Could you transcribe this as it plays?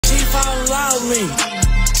me.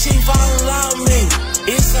 She fall in love with me.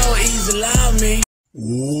 It's so easy to love me.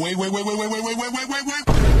 Wait. What the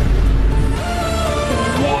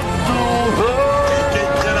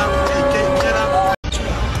hell?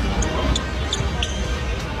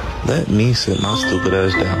 Let me sit my stupid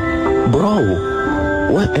ass down.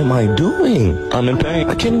 Bro, what am I doing? I'm in pain.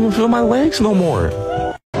 I can't even feel my legs no more.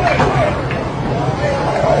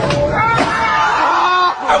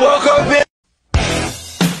 I woke up in.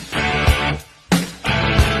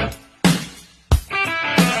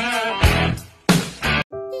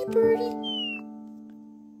 Hey, Birdie.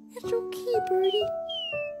 It's okay, Birdie.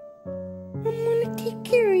 I'm gonna take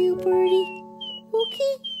care of you, Birdie.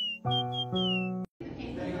 Okay?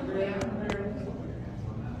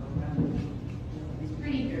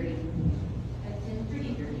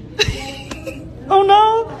 Oh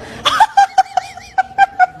no!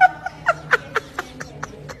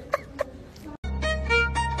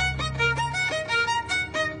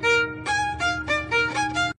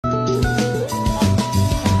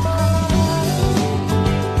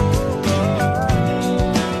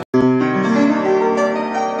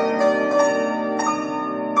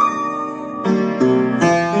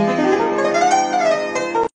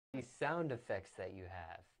 These sound effects that you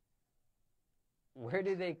have, where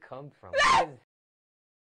do they come from?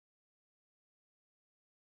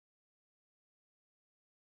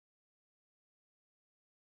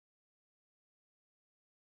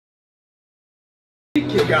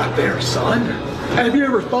 You got there, son. Have you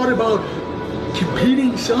ever thought about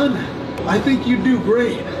competing, son? I think you do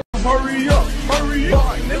great. Hurry up,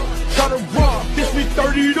 nigga. Try to rob, this me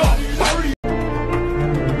 30 up. Hurry.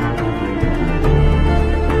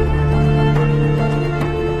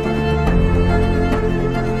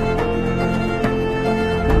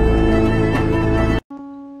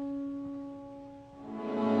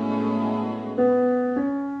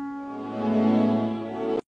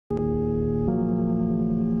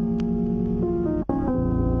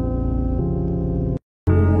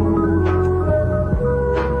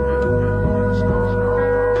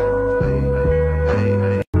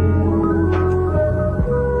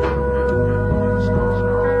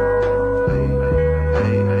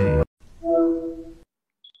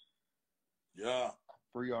 Yeah.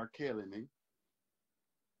 Free R. Kelly, nigga.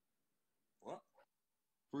 What?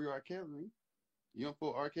 Free R. Kelly, nigga. You don't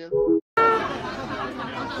feel R. Kelly?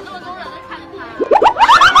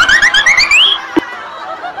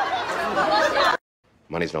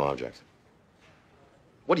 Money's no object.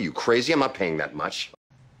 What are you, crazy? I'm not paying that much.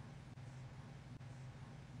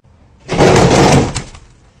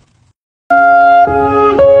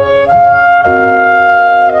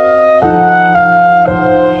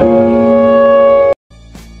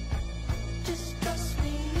 Just trust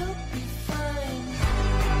me, you'll be fine.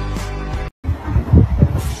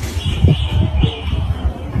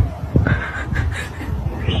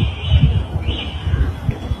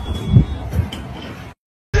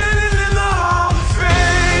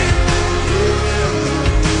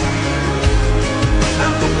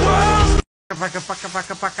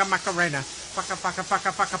 Paka Macarena.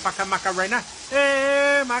 Paka Macarena.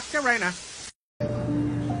 Hey, Macarena.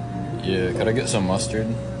 Yeah, could I get some mustard?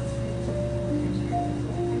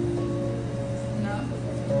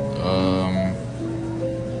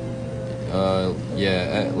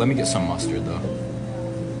 Yeah, let me get some mustard though.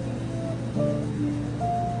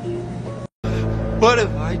 What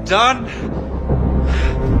have I done?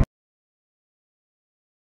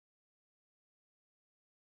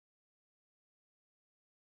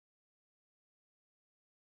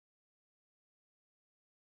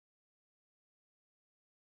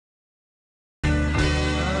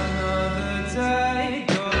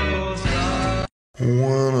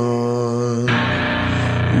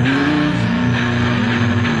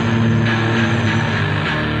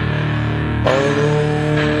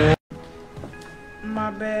 My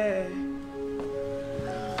bad.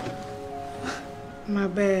 My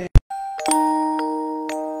bad.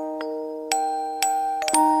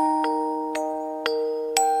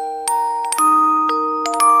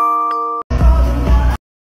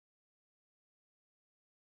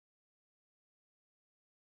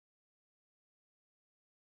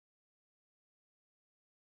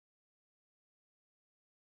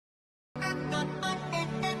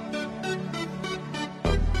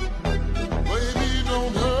 Baby,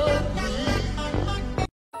 don't hurt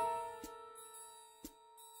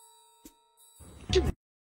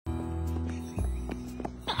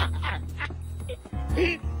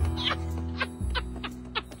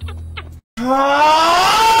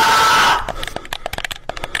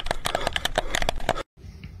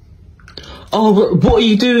Oh, what are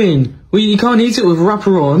you doing? Well, you can't eat it with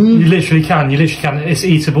wrapper on. You literally can. It's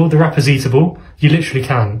eatable. The wrapper's eatable. You literally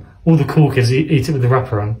can. All the cool kids eat it with the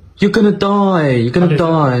wrapper on. You're gonna die. You're gonna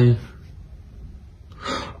die.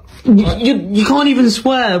 You can't even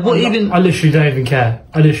swear. What even? I literally don't even care.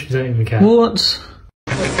 I literally don't even care. What?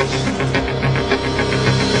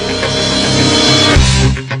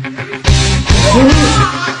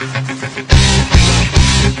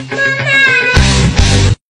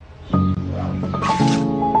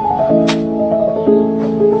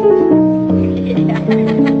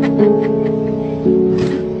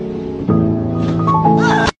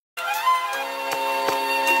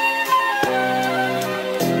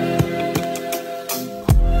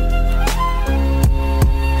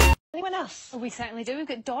 Anyone else? We certainly do. We've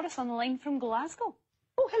got Doris on the line from Glasgow.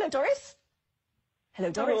 Oh, hello, Doris. Hello,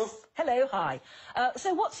 Doris. Hello, hi.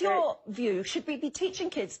 So what's your view? Should we be teaching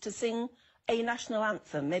kids to sing a national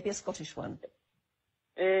anthem, maybe a Scottish one?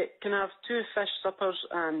 Can I have 2 fish suppers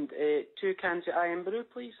and 2 cans of Iron Brew,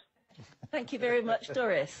 please? Thank you very much,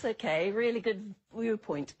 Doris. Okay, really good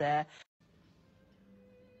viewpoint there.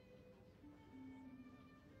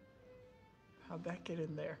 How'd that get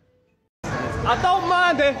in there? I don't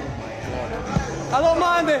mind it. I don't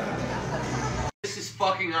mind it. This is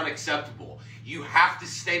fucking unacceptable. You have to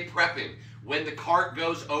stay prepping. When the cart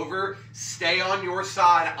goes over, stay on your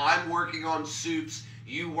side. I'm working on soups.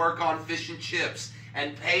 You work on fish and chips.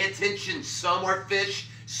 And pay attention. Some are fish,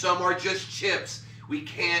 some are just chips. We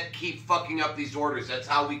can't keep fucking up these orders. That's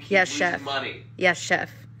how we keep losing money. Yes, chef.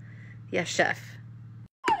 Yes, chef.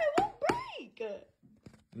 Oh, it won't break.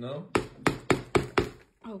 No.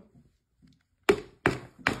 Oh.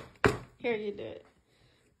 Here, you do it.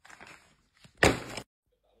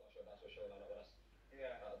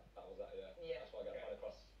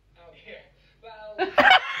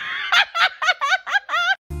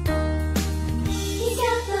 He's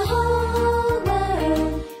got the whole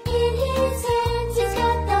world in his hands. He's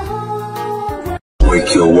got the whole world.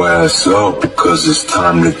 Wake your ass up, cause it's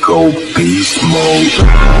time to go beast mode.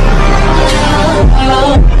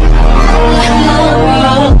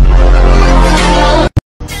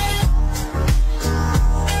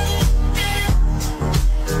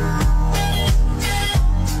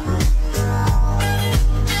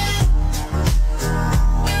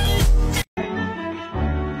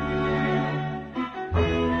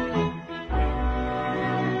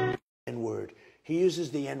 N-word. He uses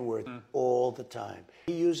the N-word all the time.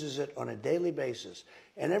 He uses it on a daily basis.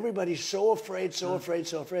 And everybody's so afraid, so afraid,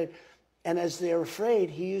 so afraid. And as they're afraid,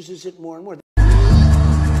 he uses it more and more.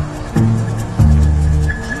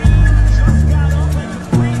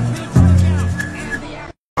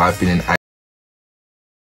 I've been in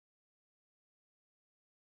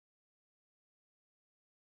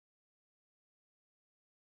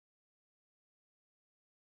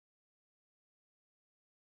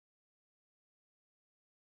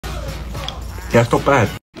Yeah, it's not bad.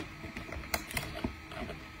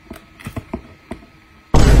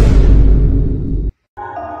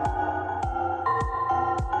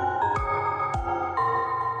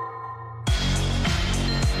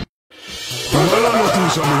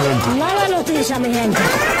 Mala noticia, mi gente.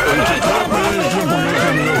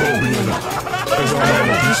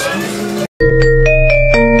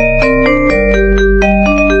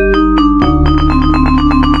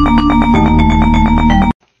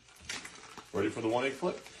 Ready for the 1-8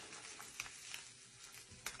 flip?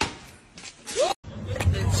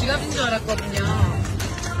 지갑인 줄 알았거든요.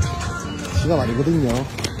 지갑 아니거든요.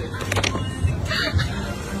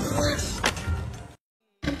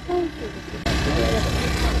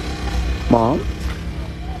 Mom?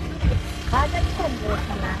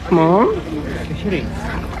 Mom?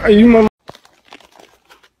 Are you my...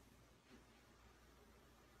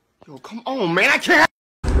 Yo, come on, man, I can't.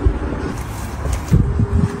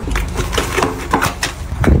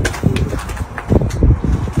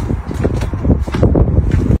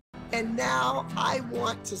 And now I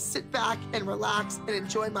want to sit back and relax and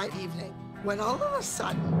enjoy my evening. When all of a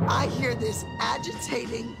sudden I hear this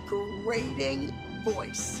agitating, grating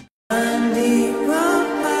voice. Man,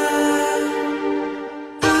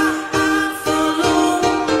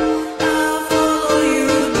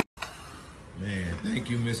 thank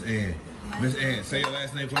you, Miss Ann. Miss Ann, say your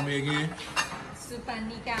last name for me again.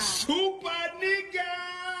 Supanika. Supanika!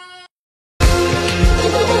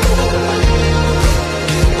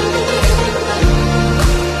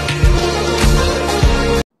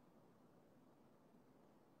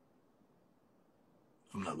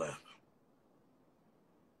 I'm not laughing.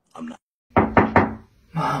 I'm not.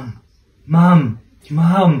 Mom.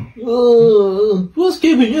 What's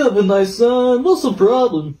keeping you up at night, son? What's the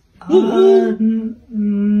problem?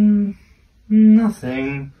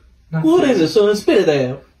 Nothing. What is it, son? Spit it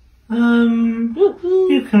out.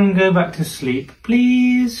 You can go back to sleep,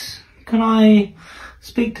 please. Can I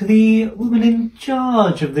speak to the woman in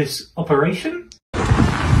charge of this operation?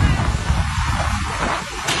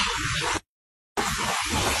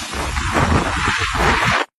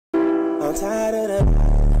 I'm tired of the.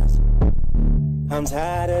 I'm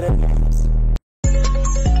tired of the.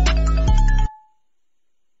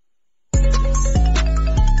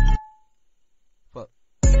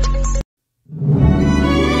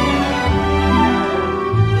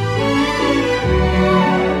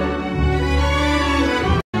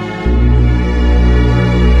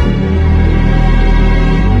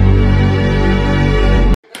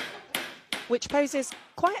 Which poses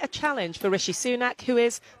quite a challenge for Rishi Sunak, who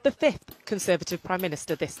is the 5th Conservative Prime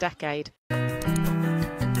Minister this decade.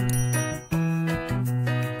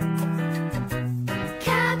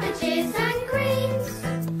 Cabbages and greens,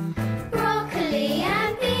 broccoli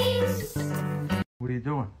and beans. What are you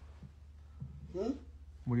doing?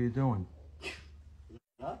 What are you doing?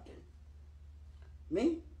 Nothing.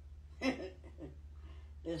 Me?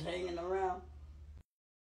 Just hanging around.